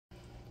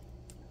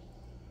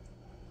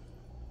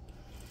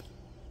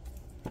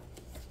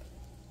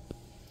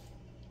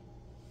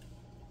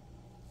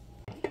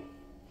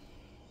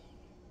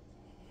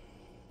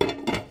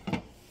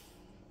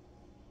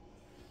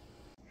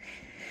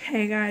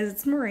Hey guys,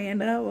 it's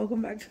Miranda.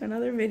 Welcome back to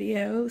another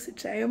video. So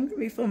today I'm going to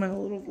be filming a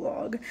little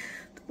vlog.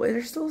 The boys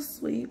are still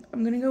asleep.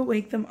 I'm going to go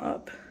wake them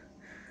up.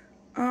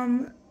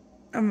 I'm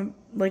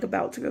like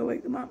about to go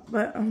wake them up,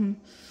 but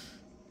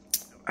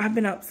I've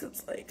been up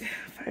since like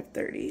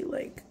 5:30,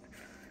 like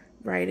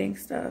writing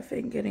stuff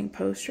and getting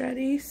post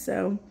ready.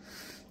 So,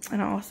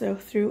 and I also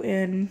threw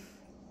in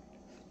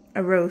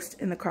a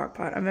roast in the crock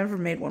pot. I've never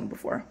made one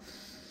before.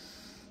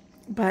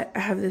 But I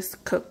have this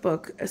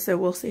cookbook, so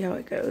we'll see how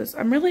it goes.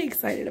 I'm really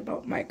excited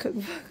about my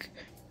cookbook.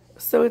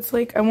 So it's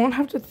like I won't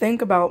have to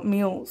think about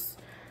meals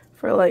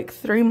for like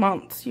 3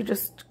 months. You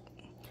just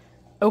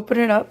open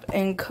it up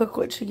and cook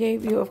what she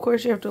gave you. Of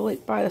course, you have to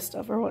like buy the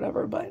stuff or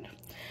whatever, but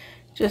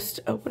just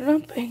open it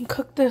up and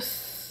cook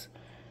this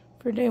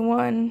for day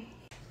one.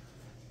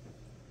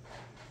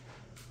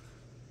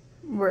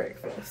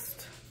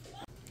 Breakfast.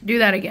 Do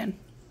that again.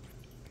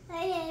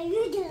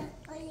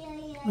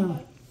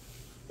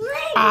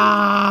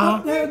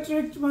 Oh, that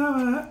tricked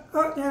Mama.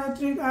 Oh, that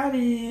tricked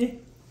Daddy.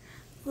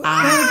 Oh,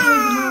 that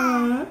tricked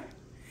Mama.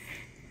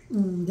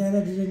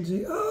 Dada didn't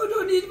trick. Oh,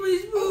 don't eat my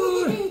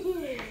spoon.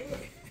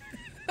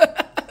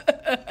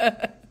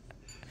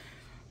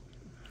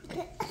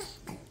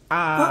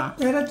 Oh,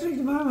 Dada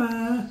tricked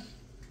Mama.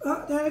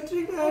 Oh, Dada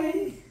tricked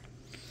Daddy.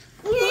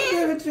 Oh,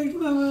 Dada tricked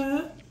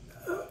Mama.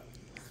 Oh,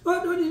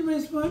 don't eat my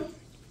spoon.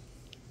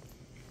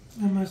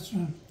 I must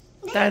run.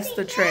 That's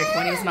the trick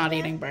when he's not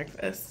eating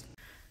breakfast.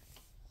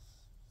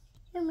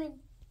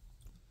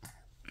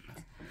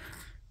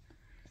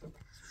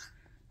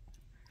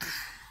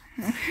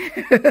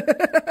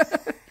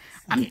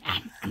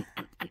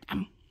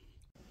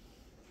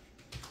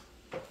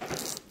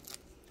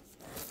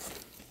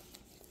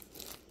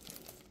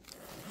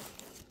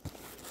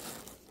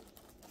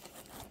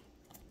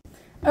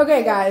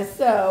 Okay guys,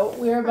 so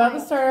we're about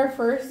to start our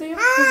first day of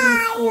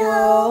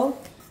preschool.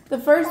 The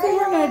first thing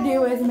we're going to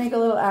do is make a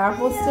little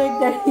apple stick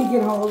that he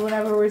can hold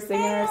whenever we're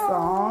singing our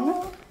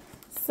song.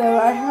 So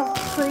I have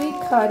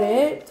pre-cut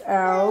it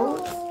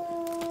out.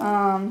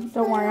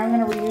 Don't worry, I'm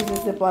going to reuse this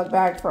Ziploc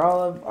bag for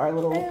all of our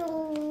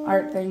little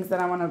art things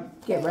that I want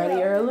to get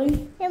ready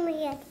early.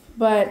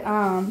 But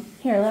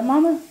here, let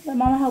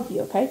mama help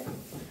you, okay?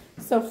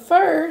 So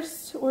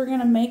first, we're going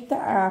to make the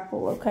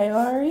apple, okay,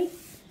 Ari?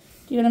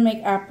 Do you want to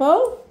make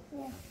apple?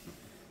 Yeah.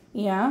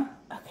 Yeah?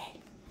 Okay.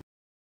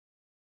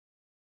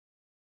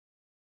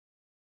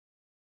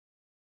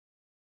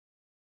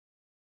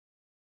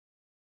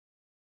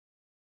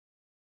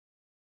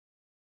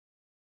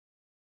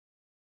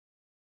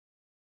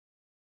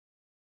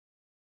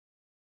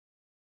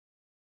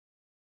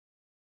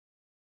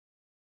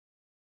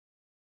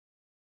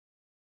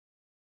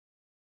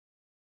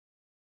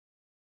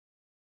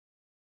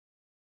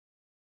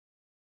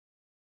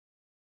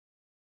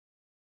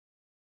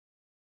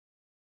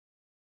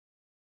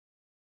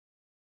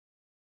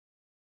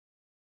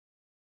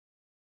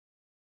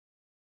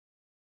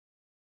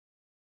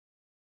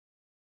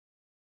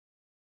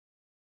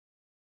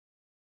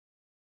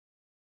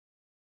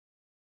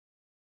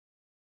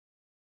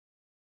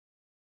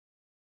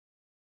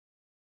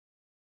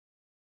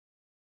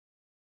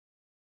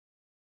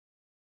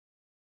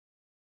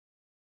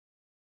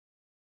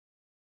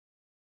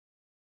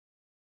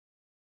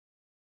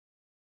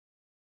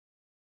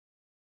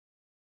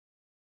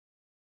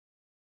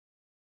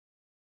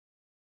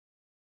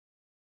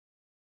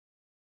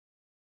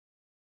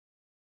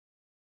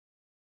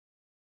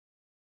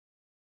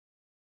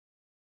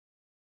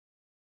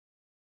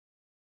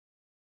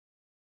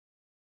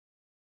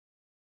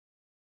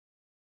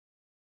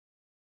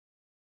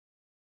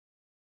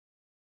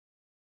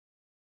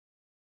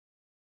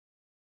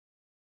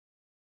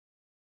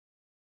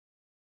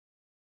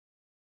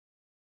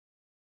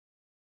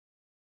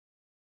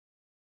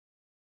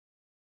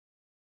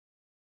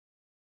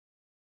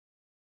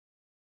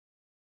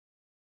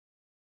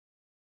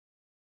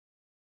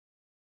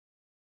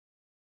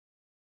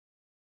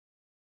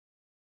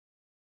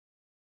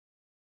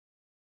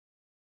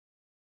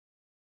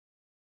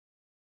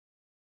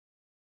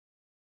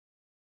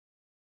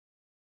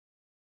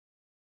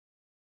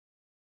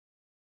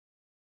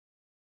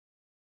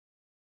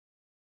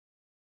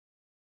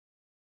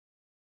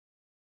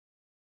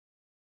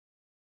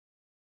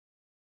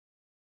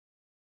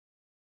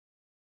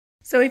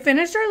 So we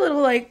finished our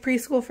little like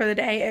preschool for the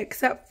day,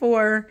 except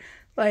for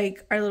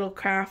like our little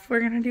craft we're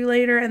gonna do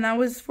later, and that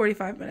was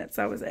 45 minutes.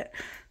 That was it.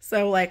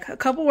 So like a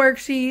couple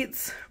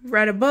worksheets,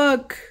 read a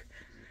book,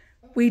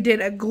 we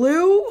did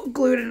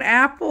glued an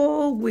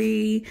apple,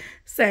 we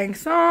sang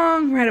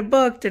song, read a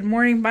book, did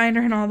morning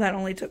binder, and all that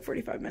only took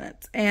 45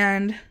 minutes.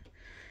 And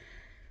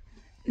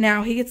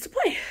now he gets to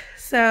play.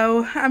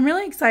 So I'm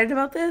really excited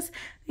about this.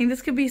 I think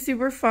this could be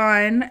super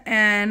fun,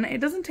 and it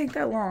doesn't take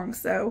that long.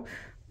 So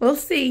we'll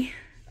see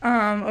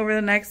over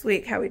the next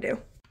week how we do.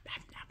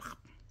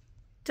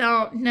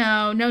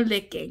 No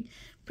licking.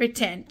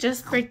 Pretend,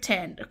 just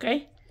pretend,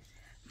 okay?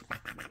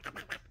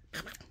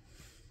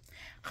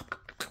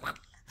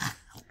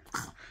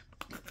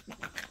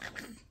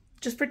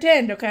 Just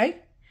pretend, okay?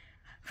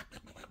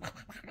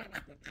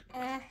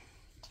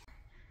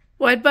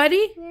 What,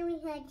 buddy? Let me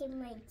hug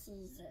my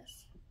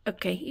Jesus.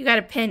 Okay, you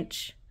gotta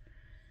pinch.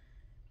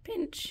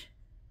 Pinch.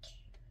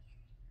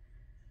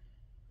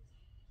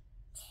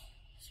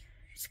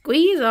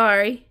 Squeeze,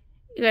 Ari.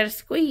 You gotta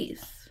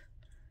squeeze.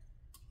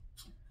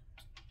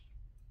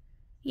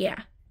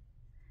 Yeah.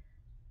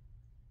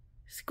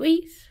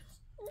 Squeeze.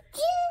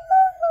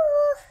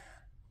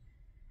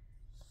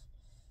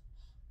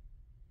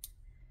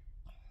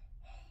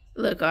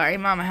 Look, Ari,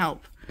 Mama,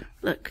 help.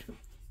 Look.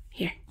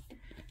 Here.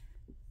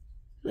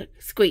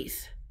 Look,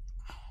 squeeze.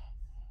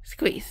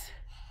 Squeeze.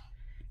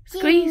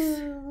 Squeeze.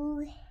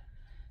 You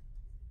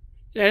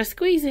gotta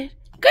squeeze it.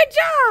 Good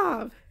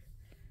job!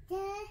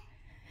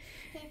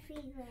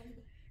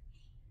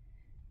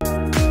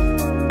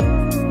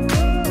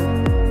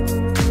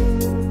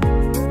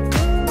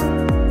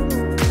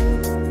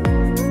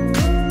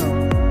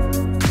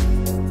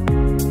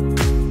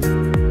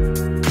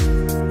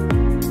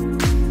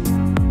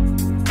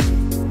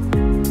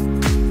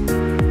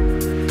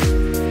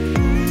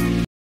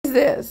 What is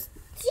this?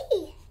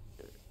 Tea.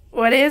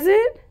 What is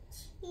it?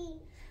 Tea.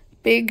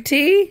 Big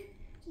T?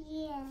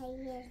 Yeah.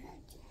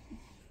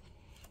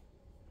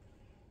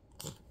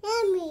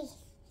 Mommy.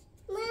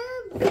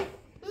 Mama.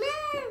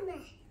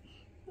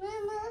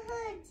 Mama,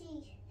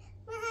 huggy.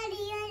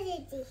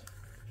 Huggy.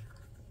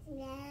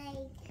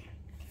 Like.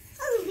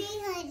 Oh,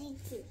 big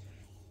huggy.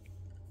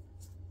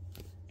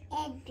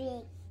 And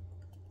big.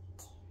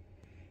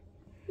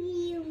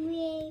 You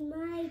made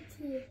my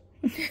tea.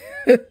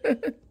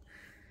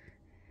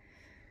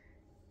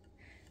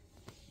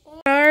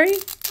 Sorry?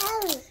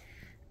 Owie.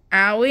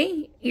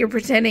 Owie? You're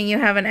pretending you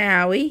have an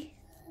owie?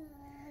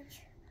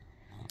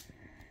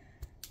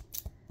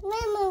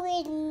 Mama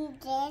wouldn't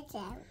get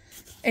out.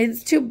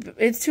 It's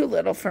too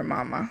little for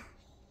Mama.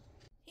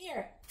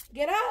 Here,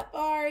 get up,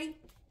 Ari.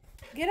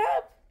 Get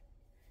up.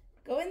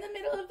 Go in the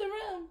middle of the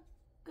room.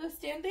 Go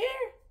stand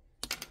there.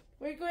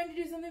 We're going to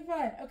do something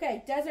fun.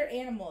 Okay, desert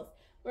animals.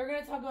 We're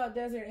going to talk about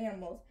desert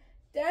animals.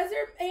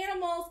 Desert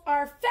animals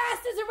are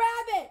fast as a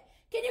rabbit.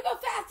 Can you go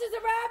fast as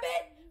a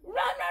rabbit? Run,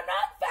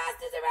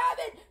 fast as a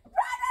rabbit.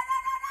 Run,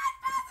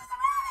 fast as a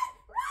rabbit.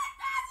 Run,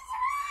 fast as a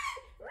rabbit.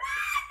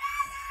 Run,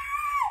 fast as a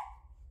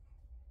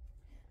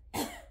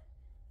rabbit.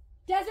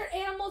 Desert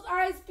animals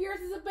are as fierce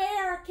as a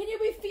bear. Can you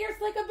be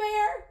fierce like a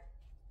bear?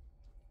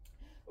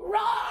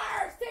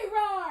 Roar! Say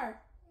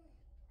roar.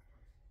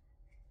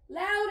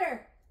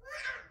 Louder.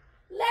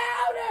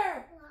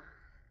 Louder.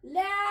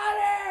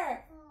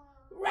 Louder.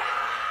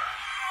 Roar!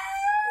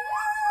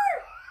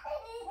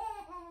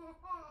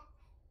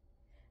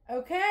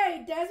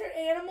 Okay, desert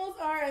animals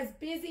are as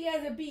busy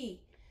as a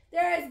bee.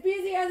 They're as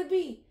busy as a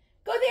bee.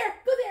 Go there,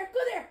 go there, go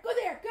there, go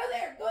there, go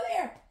there, go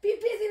there. Be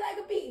busy like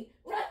a bee.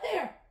 Run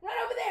there, run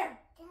over there.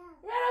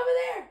 Run over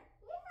there.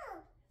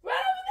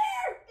 Run over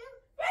there.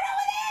 Run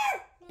over there.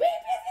 Be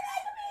busy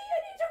like a bee. You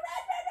need to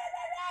run, run, run,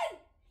 run, run.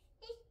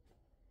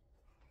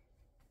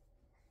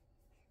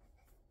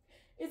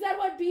 Is that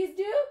what bees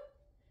do?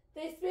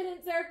 They spin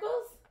in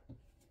circles?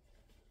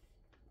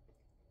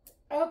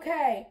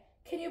 Okay.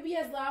 Can you be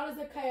as loud as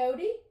a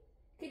coyote?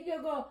 Can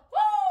you go, oh, oh?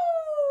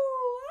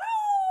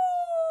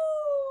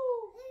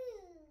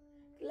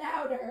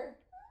 Louder.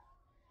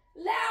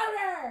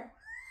 Louder.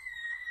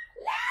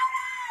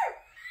 Louder.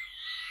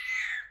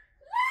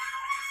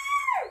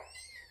 Louder.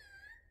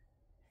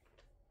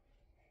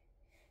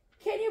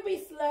 Can you be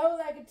slow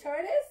like a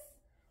tortoise?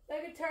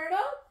 Like a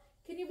turtle?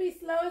 Can you be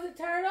slow as a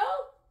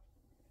turtle?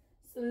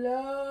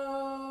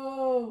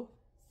 Slow.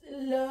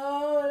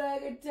 Slow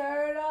like a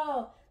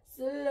turtle.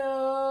 Slow.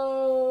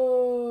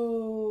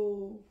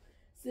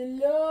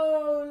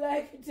 Slow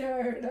like a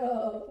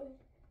turtle.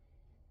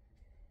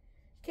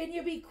 Can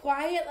you be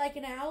quiet like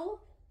an owl?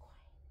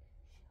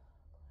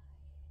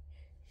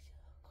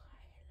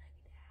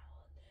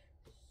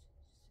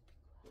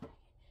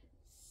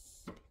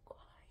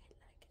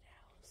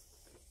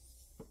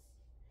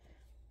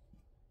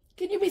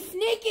 Can you be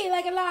sneaky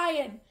like a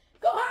lion?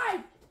 Go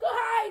hide! Go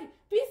hide!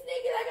 Be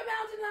sneaky like a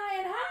mountain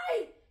lion!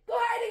 Hide! Go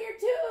hide in your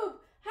tube!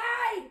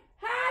 Hide!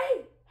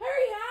 Hide!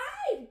 Hurry,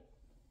 hide!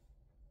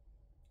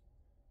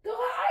 Go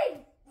hide!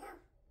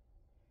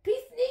 Be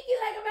sneaky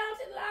like a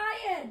mountain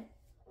lion!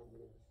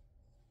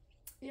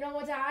 You don't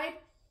want to hide?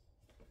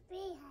 Be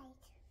hide.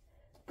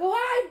 Go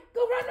hide!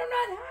 Go run, run,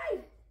 run!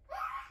 Hide!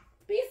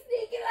 Be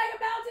sneaky like a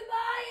mountain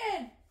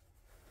lion!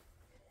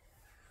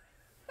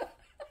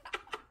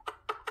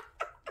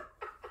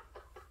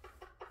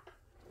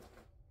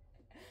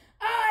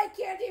 I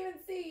can't even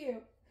see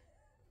you.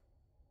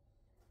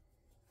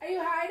 Are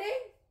you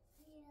hiding?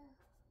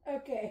 Yeah.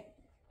 Okay.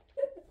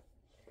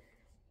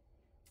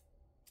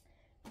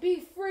 Be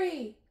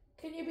free.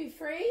 Can you be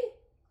free?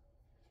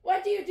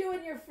 What do you do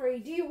when you're free?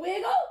 Do you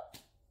wiggle?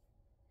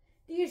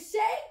 Do you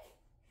shake?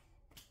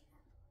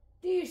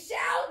 Do you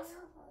shout?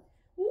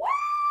 Woo!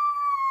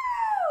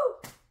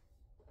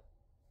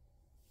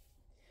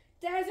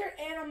 Desert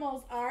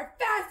animals are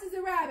fast as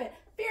a rabbit,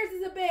 fierce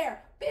as a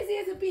bear, busy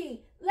as a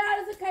bee,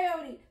 loud as a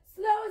coyote,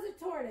 slow as a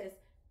tortoise,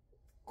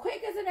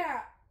 quick as an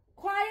owl,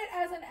 quiet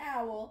as an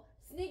owl,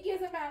 Sneaky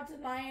as a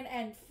mountain lion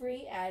and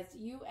free as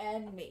you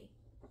and me.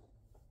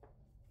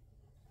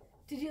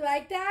 Did you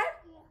like that?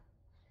 Yeah.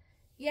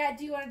 Yeah,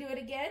 do you want to do it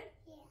again?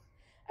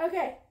 Yeah.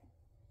 Okay.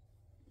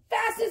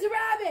 Fast as a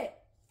rabbit.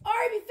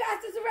 Ari, be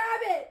fast as a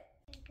rabbit.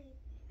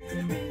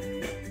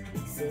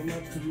 So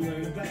much to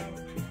learn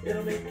about.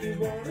 It'll make you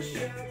want to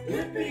shout,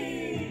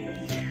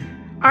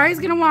 Blippi. Ari's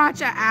gonna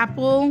watch an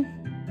Apple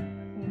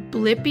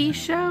Blippi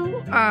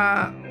show,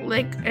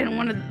 like in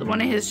one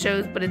of his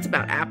shows, but it's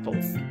about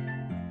apples.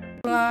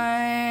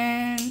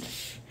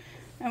 Lunch,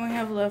 and we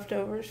have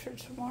leftovers for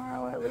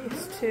tomorrow, at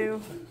least 2.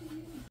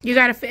 You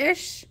got a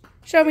fish?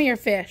 Show me your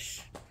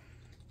fish.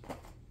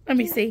 Let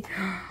me see.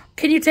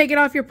 Can you take it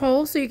off your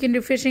pole so you can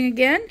do fishing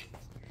again?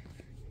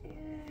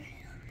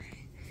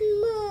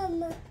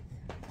 Mama,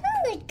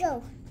 let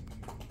go.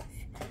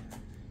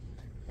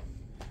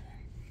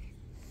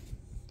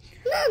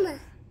 Mama.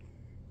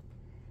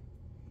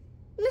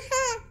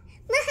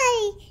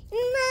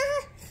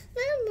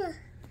 Mama.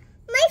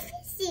 My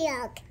fishy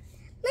dog.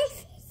 My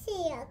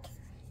fishy dog.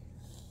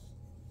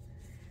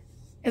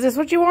 Is this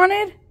what you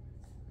wanted?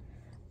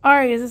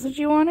 Ari, is this what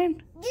you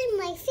wanted? This is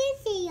my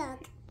fishy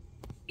dog.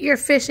 Your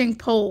fishing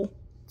pole.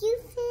 You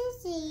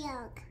fishy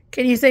dog.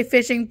 Can you say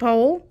fishing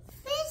pole?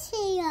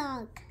 Fishy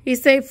dog. He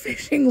say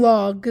fishing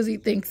log because he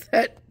thinks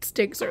that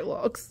sticks are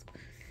logs.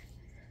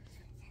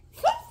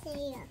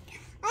 Fishy dog.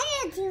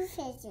 I gotta do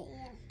fishy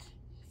dog.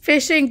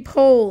 Fishing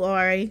pole,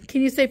 Ari.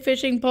 Can you say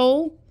fishing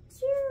pole?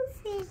 You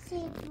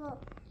fishy dog.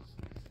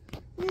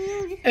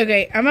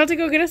 Okay, I'm about to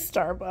go get a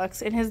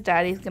Starbucks, and his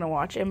daddy's going to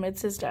watch him.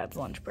 It's his dad's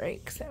lunch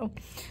break, so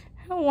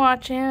he'll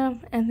watch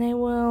him, and they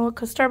will,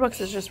 because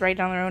Starbucks is just right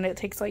down the road. It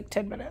takes like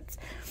 10 minutes.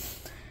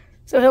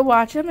 So he'll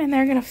watch him, and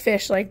they're going to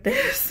fish like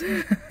this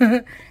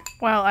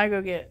while I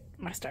go get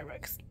my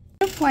Starbucks.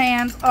 The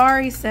plans,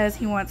 Ari says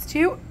he wants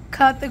to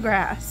cut the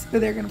grass, so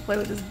they're going to play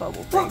with this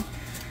bubble thing.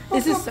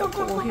 This is so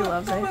cool. He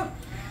loves it.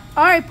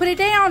 All right, put it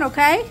down,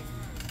 okay?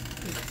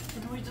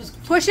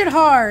 Push it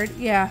hard.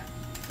 Yeah.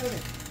 Okay.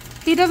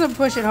 He doesn't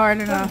push it hard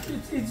enough.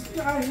 It's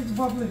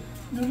bubbling.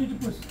 No need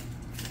to push.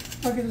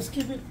 Okay, just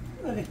keep it.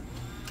 Okay.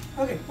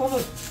 Okay,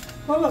 bubbles.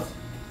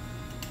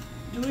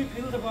 Do we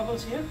fill the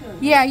bubbles here?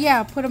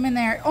 Yeah, put them in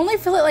there. Only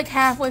fill it like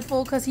halfway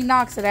full because he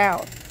knocks it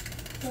out.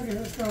 Okay,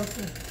 let's go.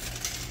 Okay.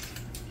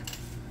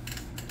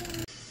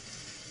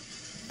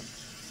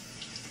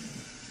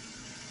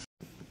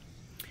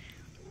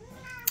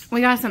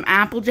 We got some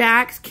Apple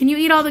Jacks. Can you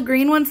eat all the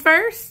green ones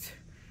first?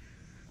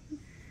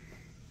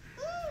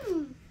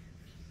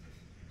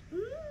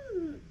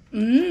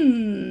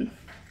 Mmm.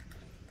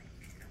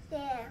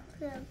 Yeah.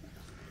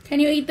 Can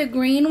you eat the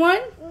green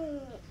one?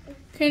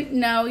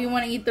 No, you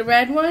want to eat the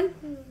red one?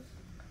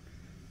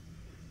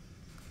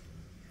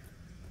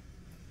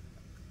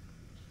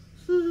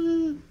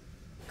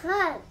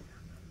 Cut.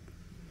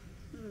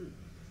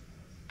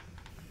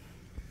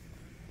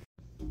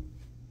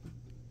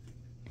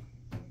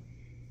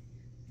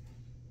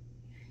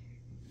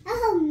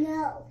 Oh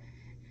no.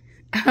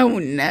 Oh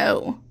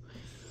no.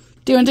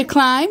 Do you want to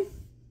climb?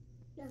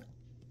 No.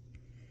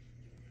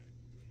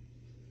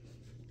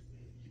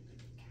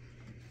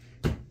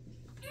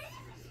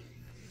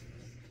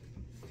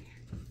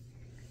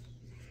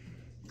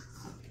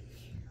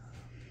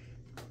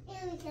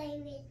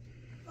 Okay.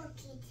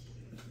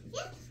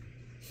 Yes.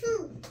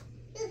 Two.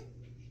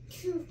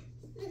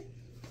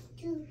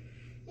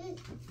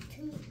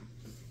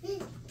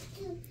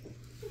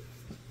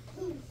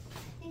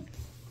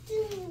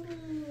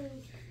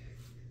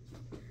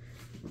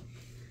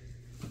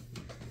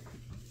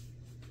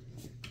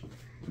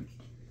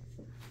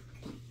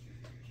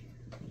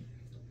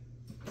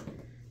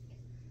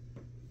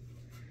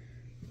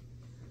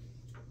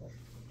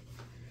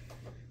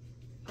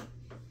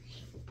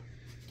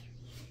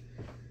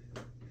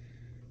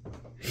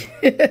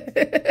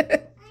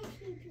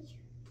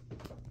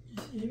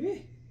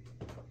 Sleepy?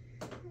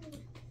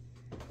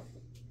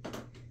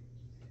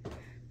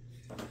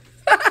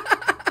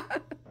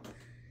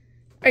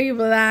 Are you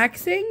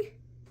relaxing?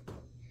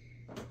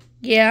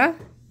 Yeah?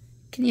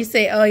 Can you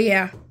say, oh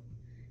yeah?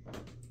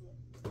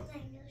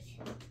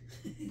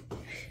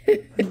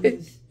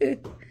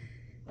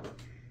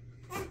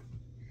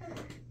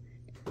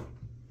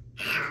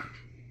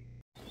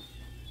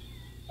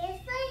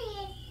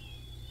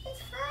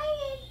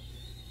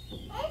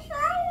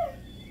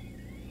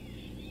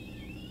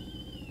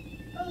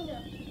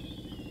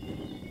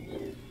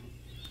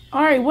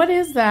 Ari, what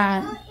is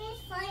that? Oh,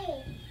 it's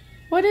fire.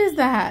 What is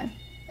that?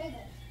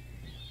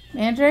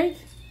 Mandrake?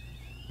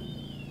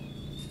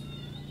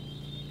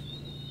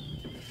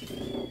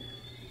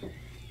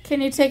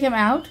 Can you take him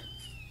out?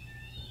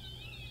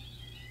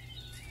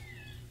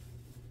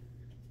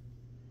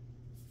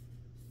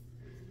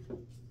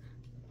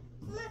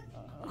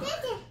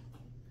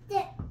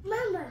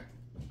 Mama.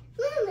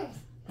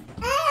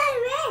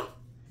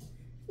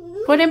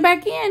 Put him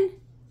back in.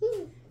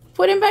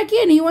 Put him back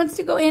in. He wants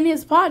to go in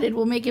his pot. It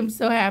will make him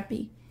so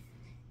happy.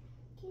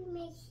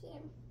 Make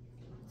him.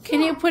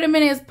 Can you put him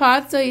in his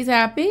pot so he's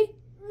happy? Make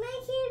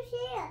him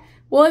here.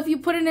 Well, if you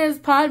put it in his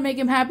pod, make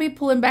him happy,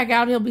 pull him back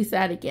out, he'll be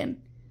sad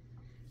again.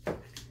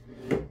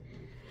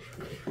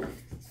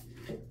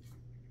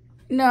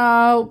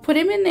 No, put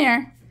him in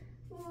there.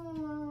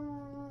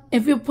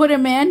 If you put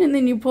him in and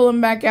then you pull him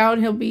back out,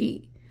 he'll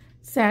be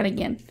sad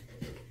again.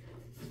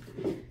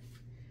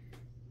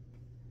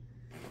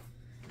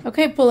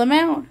 Okay, pull him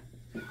out.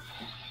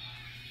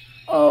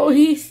 Oh,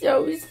 he's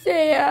so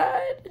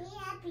sad.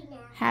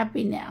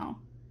 Happy now.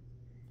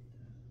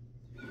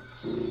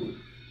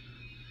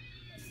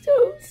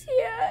 So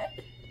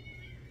sad.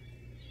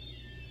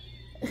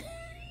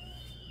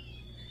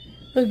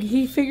 Look,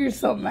 he figured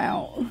something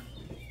out.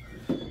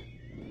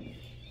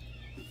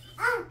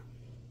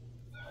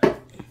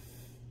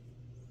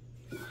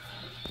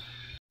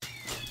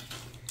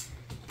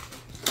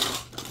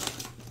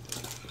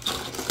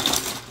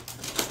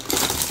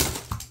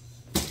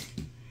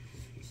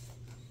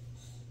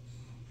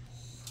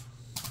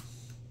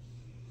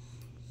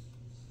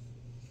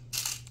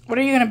 What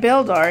are you going to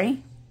build,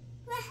 Ari?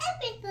 What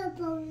happy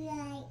bubble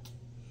like?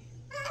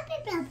 What happy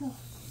bubble?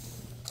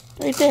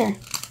 Right there.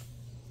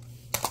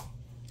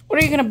 What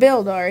are you going to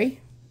build, Ari?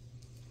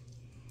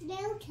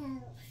 Nail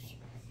tails.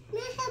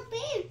 Not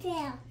happy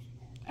tails.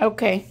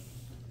 Okay.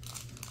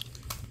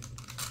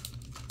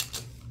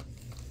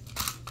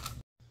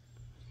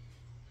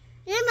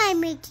 You're my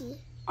Mickey.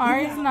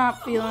 Ari's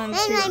not feeling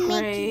And too my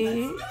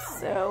great,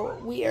 so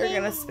we are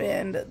going to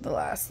spend the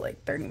last,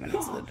 like, 30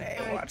 minutes of the day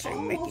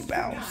watching Mickey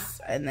Mouse,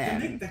 and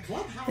then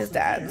his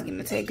dad's going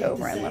to take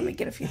over and let me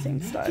get a few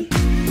things done.